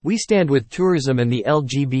We stand with tourism and the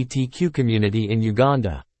LGBTQ community in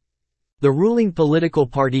Uganda. The ruling political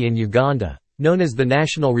party in Uganda, known as the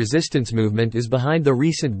National Resistance Movement, is behind the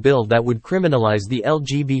recent bill that would criminalize the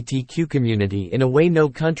LGBTQ community in a way no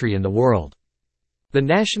country in the world. The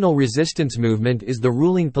National Resistance Movement is the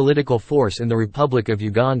ruling political force in the Republic of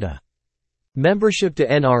Uganda. Membership to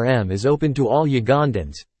NRM is open to all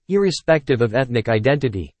Ugandans, irrespective of ethnic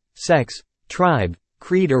identity, sex, tribe,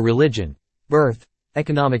 creed or religion, birth,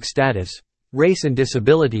 economic status, race and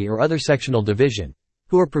disability or other sectional division,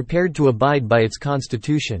 who are prepared to abide by its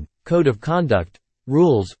constitution, code of conduct,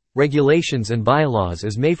 rules, regulations and bylaws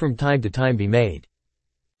as may from time to time be made.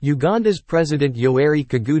 Uganda's President Yoweri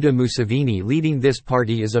Kaguta Museveni, leading this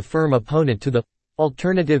party, is a firm opponent to the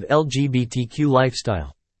alternative LGBTQ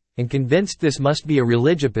lifestyle, and convinced this must be a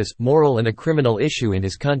religious, moral and a criminal issue in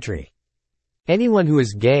his country. Anyone who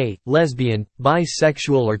is gay, lesbian,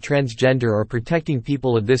 bisexual or transgender or protecting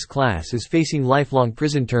people of this class is facing lifelong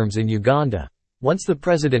prison terms in Uganda, once the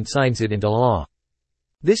president signs it into law.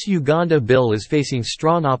 This Uganda bill is facing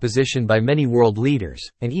strong opposition by many world leaders,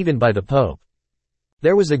 and even by the Pope.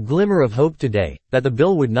 There was a glimmer of hope today, that the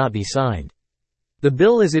bill would not be signed. The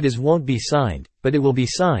bill as it is won't be signed, but it will be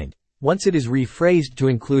signed, once it is rephrased to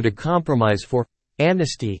include a compromise for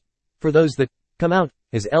amnesty for those that come out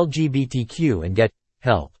as LGBTQ and get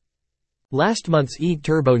help. Last month's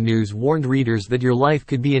E-Turbo News warned readers that your life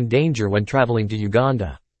could be in danger when traveling to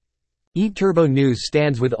Uganda. E-Turbo News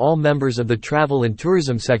stands with all members of the travel and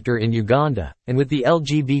tourism sector in Uganda, and with the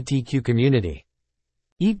LGBTQ community.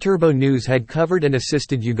 E-Turbo News had covered and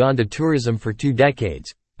assisted Uganda tourism for 2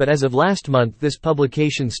 decades, but as of last month this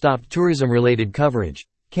publication stopped tourism-related coverage,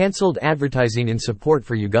 cancelled advertising in support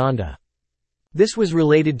for Uganda. This was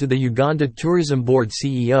related to the Uganda Tourism Board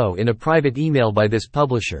CEO in a private email by this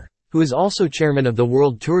publisher, who is also chairman of the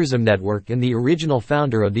World Tourism Network and the original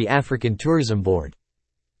founder of the African Tourism Board.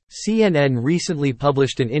 CNN recently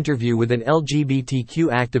published an interview with an LGBTQ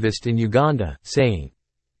activist in Uganda, saying,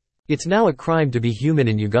 "It's now a crime to be human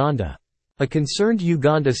in Uganda." A concerned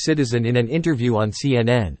Uganda citizen in an interview on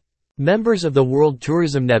CNN. Members of the World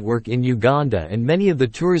Tourism Network in Uganda and many of the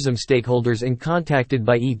tourism stakeholders contacted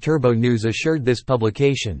by E-Turbo News assured this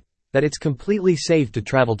publication that it's completely safe to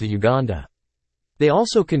travel to Uganda. They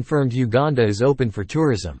also confirmed Uganda is open for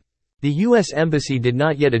tourism. The U.S. Embassy did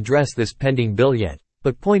not yet address this pending bill yet,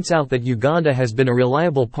 but points out that Uganda has been a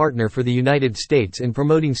reliable partner for the United States in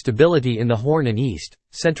promoting stability in the Horn and East,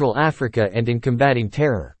 Central Africa and in combating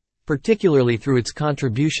terror, particularly through its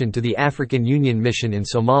contribution to the African Union mission in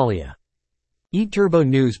Somalia. E-Turbo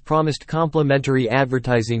News promised complimentary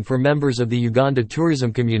advertising for members of the Uganda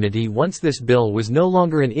tourism community once this bill was no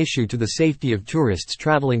longer an issue to the safety of tourists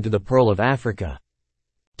traveling to the Pearl of Africa.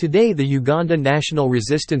 Today the Uganda National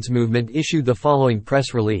Resistance Movement issued the following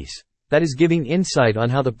press release, that is giving insight on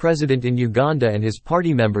how the president in Uganda and his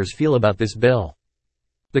party members feel about this bill.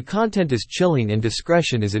 The content is chilling and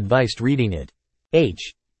discretion is advised reading it.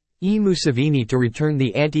 H.E. Museveni to return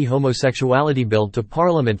the anti-homosexuality bill to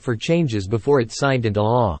Parliament for changes before it's signed into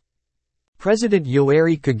law. President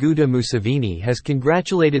Yoweri Kaguta Museveni has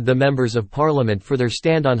congratulated the members of Parliament for their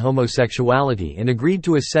stand on homosexuality and agreed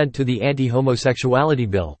to assent to the Anti-Homosexuality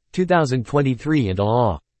Bill, 2023 into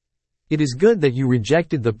law. It is good that you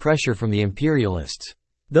rejected the pressure from the imperialists.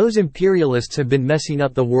 Those imperialists have been messing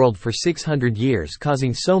up the world for 600 years,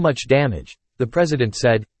 causing so much damage, the president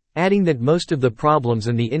said, adding that most of the problems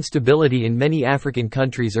and the instability in many African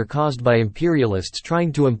countries are caused by imperialists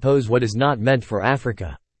trying to impose what is not meant for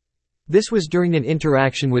Africa. This was during an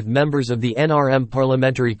interaction with members of the NRM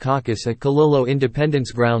Parliamentary Caucus at Kololo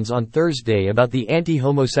Independence Grounds on Thursday about the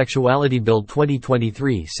Anti-Homosexuality Bill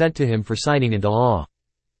 2023 sent to him for signing into law.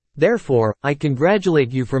 Therefore, I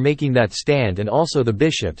congratulate you for making that stand and also the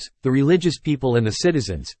bishops, the religious people and the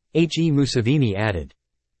citizens, H.E. Museveni added.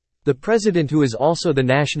 The president, who is also the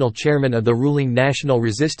national chairman of the ruling National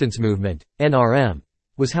Resistance Movement, NRM,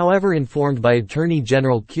 was however informed by Attorney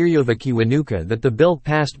General Kiryova Kiwanuka that the bill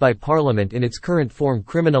passed by Parliament in its current form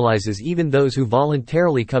criminalizes even those who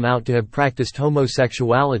voluntarily come out to have practiced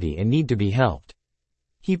homosexuality and need to be helped.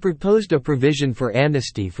 He proposed a provision for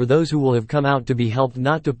amnesty for those who will have come out to be helped,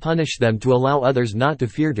 not to punish them, to allow others not to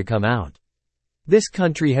fear to come out. This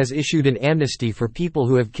country has issued an amnesty for people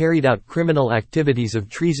who have carried out criminal activities of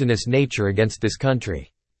treasonous nature against this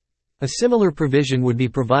country. A similar provision would be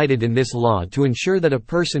provided in this law to ensure that a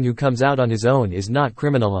person who comes out on his own is not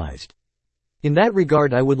criminalized. In that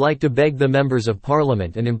regard, I would like to beg the members of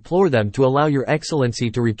Parliament and implore them to allow Your Excellency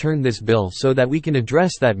to return this bill so that we can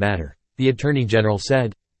address that matter, the Attorney General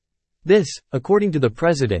said. This, according to the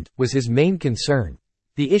President, was his main concern.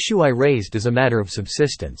 the issue I raised is a matter of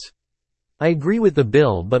subsistence. I agree with the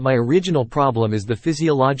bill, but my original problem is the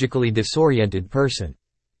physiologically disoriented person.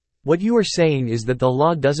 What you are saying is that the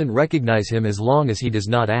law doesn't recognize him as long as he does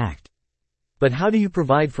not act. But how do you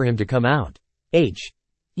provide for him to come out?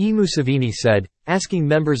 H.E. Museveni said, asking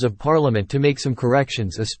members of parliament to make some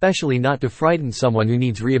corrections, especially not to frighten someone who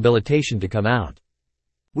needs rehabilitation to come out.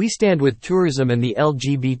 We stand with tourism and the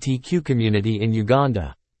LGBTQ community in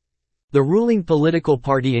Uganda. The ruling political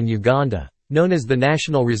party in Uganda, known as the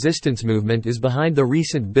National Resistance Movement, is behind the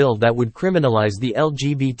recent bill that would criminalize the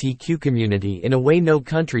LGBTQ community in a way no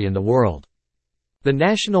country in the world. The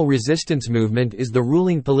National Resistance Movement is the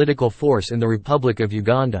ruling political force in the Republic of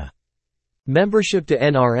Uganda. Membership to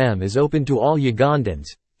NRM is open to all Ugandans,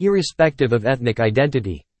 irrespective of ethnic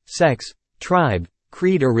identity, sex, tribe,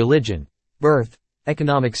 creed or religion, birth,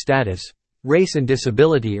 economic status, race and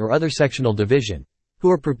disability or other sectional division,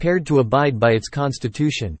 who are prepared to abide by its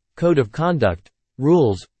constitution, code of conduct,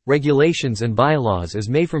 rules, regulations and bylaws as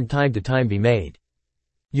may from time to time be made.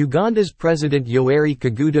 Uganda's President Yoweri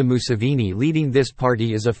Kaguta Museveni, leading this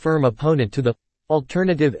party, is a firm opponent to the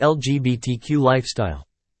alternative LGBTQ lifestyle,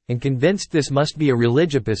 and convinced this must be a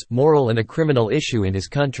religious, moral and a criminal issue in his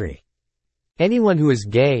country. Anyone who is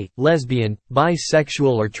gay, lesbian,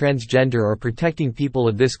 bisexual or transgender or protecting people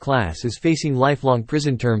of this class is facing lifelong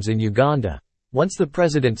prison terms in Uganda, once the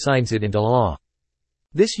president signs it into law.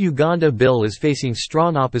 This Uganda bill is facing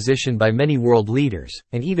strong opposition by many world leaders,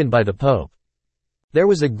 and even by the Pope. There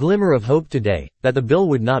was a glimmer of hope today, that the bill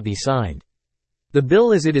would not be signed. The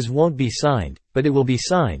bill as it is won't be signed, but it will be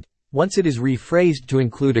signed, once it is rephrased to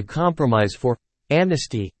include a compromise for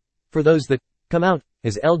amnesty for those that come out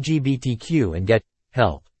as LGBTQ and get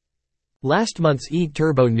help. Last month's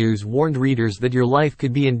E-Turbo News warned readers that your life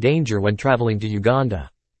could be in danger when traveling to Uganda.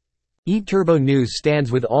 E-Turbo News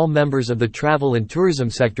stands with all members of the travel and tourism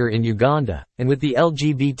sector in Uganda, and with the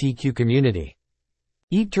LGBTQ community.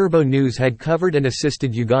 E-Turbo News had covered and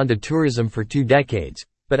assisted Uganda tourism for 2 decades,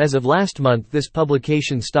 but as of last month this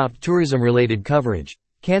publication stopped tourism-related coverage,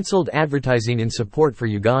 cancelled advertising in support for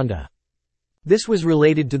Uganda. This was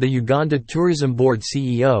related to the Uganda Tourism Board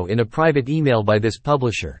CEO in a private email by this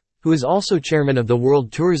publisher, who is also chairman of the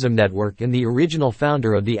World Tourism Network and the original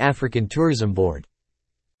founder of the African Tourism Board.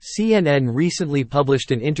 CNN recently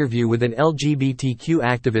published an interview with an LGBTQ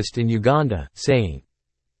activist in Uganda, saying,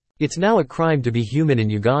 "It's now a crime to be human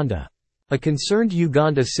in Uganda." A concerned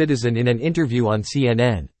Uganda citizen in an interview on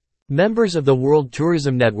CNN. Members of the World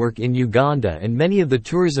Tourism Network in Uganda and many of the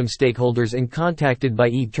tourism stakeholders contacted by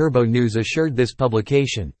E-Turbo News assured this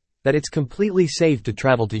publication that it's completely safe to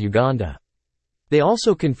travel to Uganda. They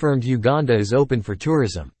also confirmed Uganda is open for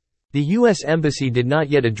tourism. The U.S. Embassy did not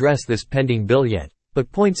yet address this pending bill yet, but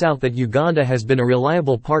points out that Uganda has been a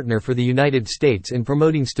reliable partner for the United States in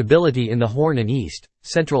promoting stability in the Horn and East,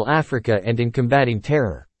 Central Africa and in combating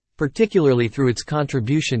terror, particularly through its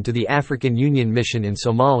contribution to the African Union mission in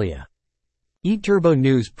Somalia. E-Turbo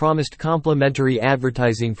News promised complimentary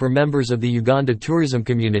advertising for members of the Uganda tourism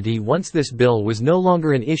community once this bill was no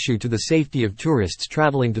longer an issue to the safety of tourists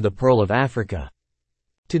traveling to the Pearl of Africa.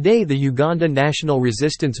 Today the Uganda National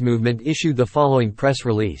Resistance Movement issued the following press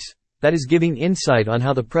release that is giving insight on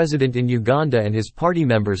how the president in Uganda and his party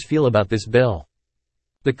members feel about this bill.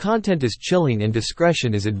 The content is chilling and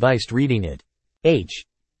discretion is advised reading it.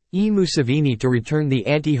 H.E. Museveni to return the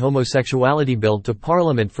anti-homosexuality bill to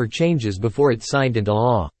Parliament for changes before it's signed into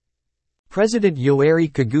law. President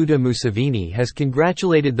Yoweri Kaguta Museveni has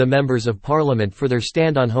congratulated the members of Parliament for their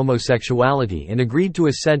stand on homosexuality and agreed to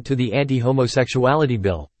assent to the Anti-Homosexuality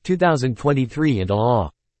Bill, 2023 into law.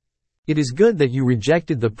 It is good that you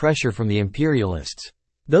rejected the pressure from the imperialists.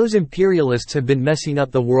 Those imperialists have been messing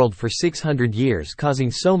up the world for 600 years, causing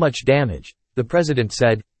so much damage, the president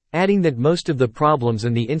said, adding that most of the problems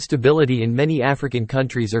and the instability in many African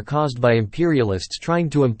countries are caused by imperialists trying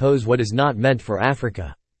to impose what is not meant for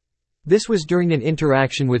Africa. This was during an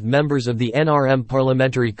interaction with members of the NRM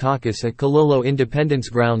Parliamentary Caucus at Kololo Independence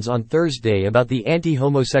Grounds on Thursday about the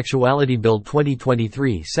Anti-Homosexuality Bill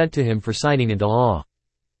 2023 sent to him for signing into law.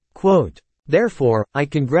 Quote, "Therefore, I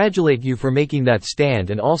congratulate you for making that stand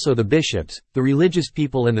and also the bishops, the religious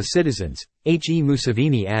people and the citizens," H.E.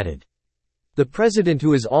 Museveni added. The president,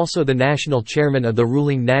 who is also the national chairman of the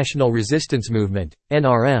ruling National Resistance Movement,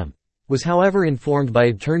 NRM, was however informed by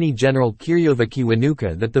Attorney General Kiryova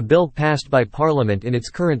Kiwanuka that the bill passed by Parliament in its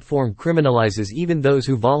current form criminalizes even those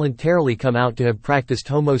who voluntarily come out to have practiced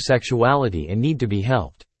homosexuality and need to be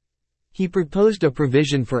helped. He proposed a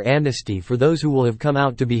provision for amnesty for those who will have come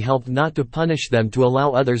out to be helped, not to punish them, to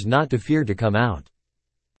allow others not to fear to come out.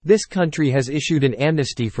 This country has issued an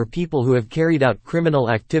amnesty for people who have carried out criminal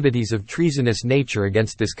activities of treasonous nature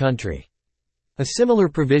against this country. A similar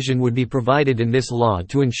provision would be provided in this law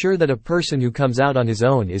to ensure that a person who comes out on his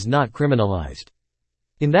own is not criminalized.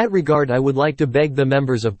 In that regard, I would like to beg the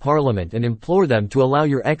members of Parliament and implore them to allow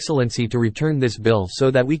Your Excellency to return this bill so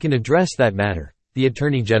that we can address that matter, the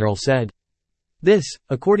Attorney General said. This,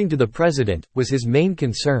 according to the President, was his main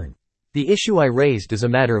concern. The issue I raised is a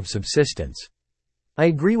matter of subsistence. I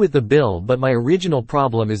agree with the bill, but my original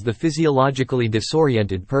problem is the physiologically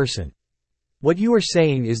disoriented person. What you are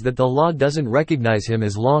saying is that the law doesn't recognize him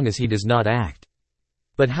as long as he does not act.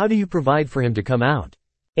 But how do you provide for him to come out?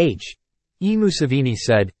 H.E. Museveni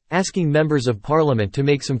said, asking members of Parliament to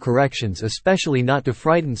make some corrections, especially not to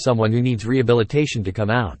frighten someone who needs rehabilitation to come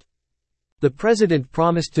out. The President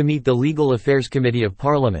promised to meet the Legal Affairs Committee of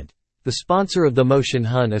Parliament, the sponsor of the motion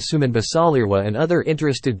Hun Asuman Basalirwa, and other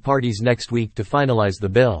interested parties next week to finalize the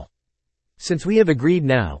bill. Since we have agreed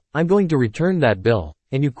now, I'm going to return that bill,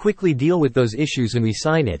 and you quickly deal with those issues and we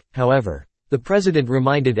sign it. However, the President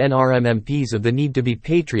reminded NRM MPs of the need to be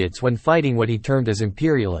patriots when fighting what he termed as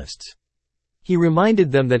imperialists. He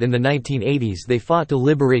reminded them that in the 1980s they fought to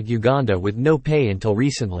liberate Uganda with no pay until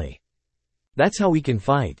recently. That's how we can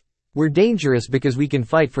fight. We're dangerous because we can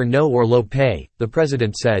fight for no or low pay, the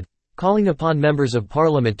President said, calling upon members of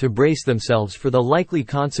Parliament to brace themselves for the likely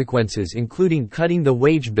consequences, including cutting the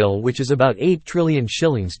wage bill, which is about 8 trillion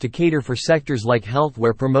shillings, to cater for sectors like health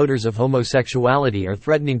where promoters of homosexuality are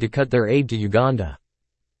threatening to cut their aid to Uganda.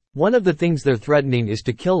 One of the things they're threatening is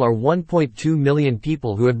to kill our 1.2 million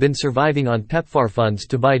people who have been surviving on PEPFAR funds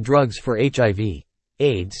to buy drugs for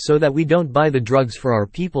HIV/AIDS so that we don't buy the drugs for our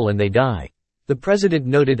people and they die. The President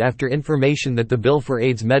noted after information that the bill for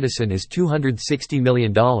AIDS medicine is $260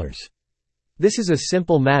 million. This is a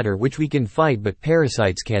simple matter which we can fight, but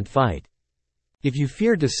parasites can't fight. If you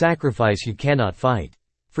fear to sacrifice, you cannot fight.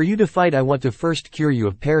 For you to fight, I want to first cure you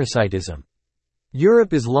of parasitism.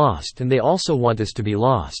 Europe is lost and they also want us to be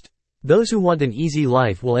lost. Those who want an easy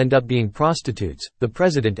life will end up being prostitutes, the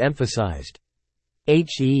President emphasized.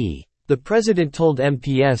 H.E. The President told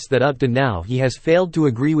MPs that up to now he has failed to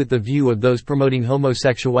agree with the view of those promoting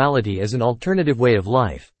homosexuality as an alternative way of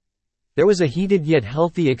life. There was a heated yet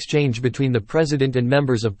healthy exchange between the President and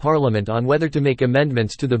members of Parliament on whether to make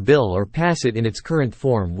amendments to the bill or pass it in its current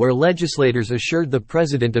form, where legislators assured the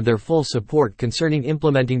President of their full support concerning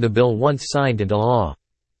implementing the bill once signed into law.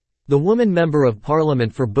 The woman member of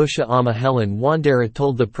Parliament for Busha Ama Helen Wandera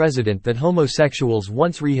told the President that homosexuals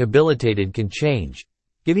once rehabilitated can change,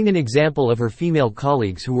 giving an example of her female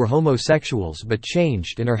colleagues who were homosexuals but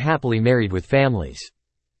changed and are happily married with families.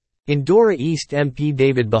 Indora East MP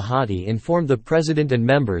David Bahati informed the President and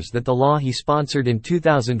members that the law he sponsored in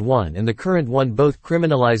 2001 and the current one both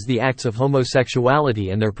criminalize the acts of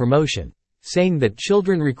homosexuality and their promotion, saying that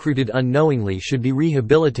children recruited unknowingly should be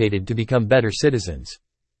rehabilitated to become better citizens.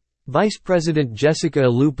 Vice President Jessica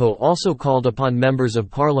Alupo also called upon members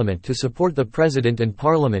of Parliament to support the President and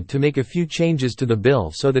Parliament to make a few changes to the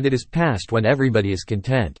bill so that it is passed when everybody is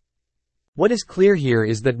content. What is clear here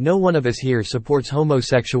is that no one of us here supports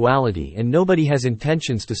homosexuality and nobody has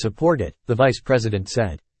intentions to support it, the Vice President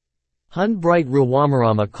said. Hun Bright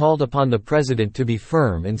Ruwamarama called upon the President to be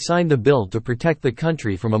firm and sign the bill to protect the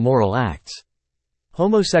country from immoral acts.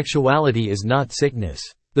 Homosexuality is not sickness.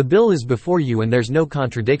 The bill is before you and there's no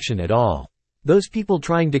contradiction at all. Those people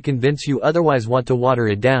trying to convince you otherwise want to water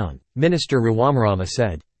it down, Minister Ruwamarama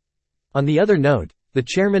said. On the other note, the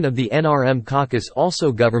chairman of the NRM caucus,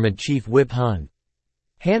 also Government Chief Whip Hun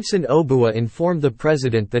Hampson Obua, informed the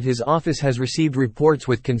President that his office has received reports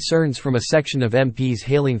with concerns from a section of MPs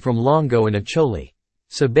hailing from Longo and Acholi,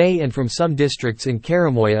 Sabay and from some districts in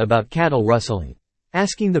Karamoya about cattle rustling,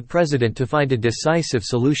 asking the President to find a decisive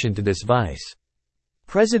solution to this vice.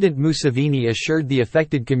 President Museveni assured the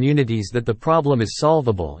affected communities that the problem is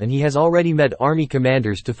solvable and he has already met army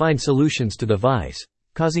commanders to find solutions to the vice,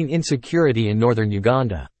 causing insecurity in northern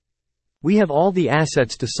Uganda. We have all the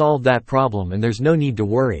assets to solve that problem and there's no need to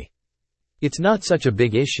worry. It's not such a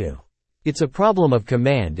big issue. It's a problem of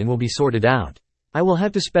command and will be sorted out. I will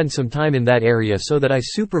have to spend some time in that area so that I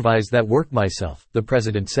supervise that work myself, the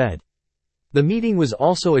President said. The meeting was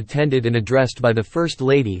also attended and addressed by the First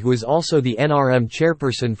Lady, who is also the NRM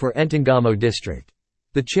chairperson for Entangamo District,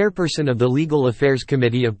 the chairperson of the Legal Affairs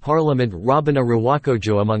Committee of Parliament Robina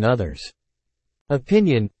Rawakojo, among others.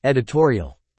 Opinion, editorial.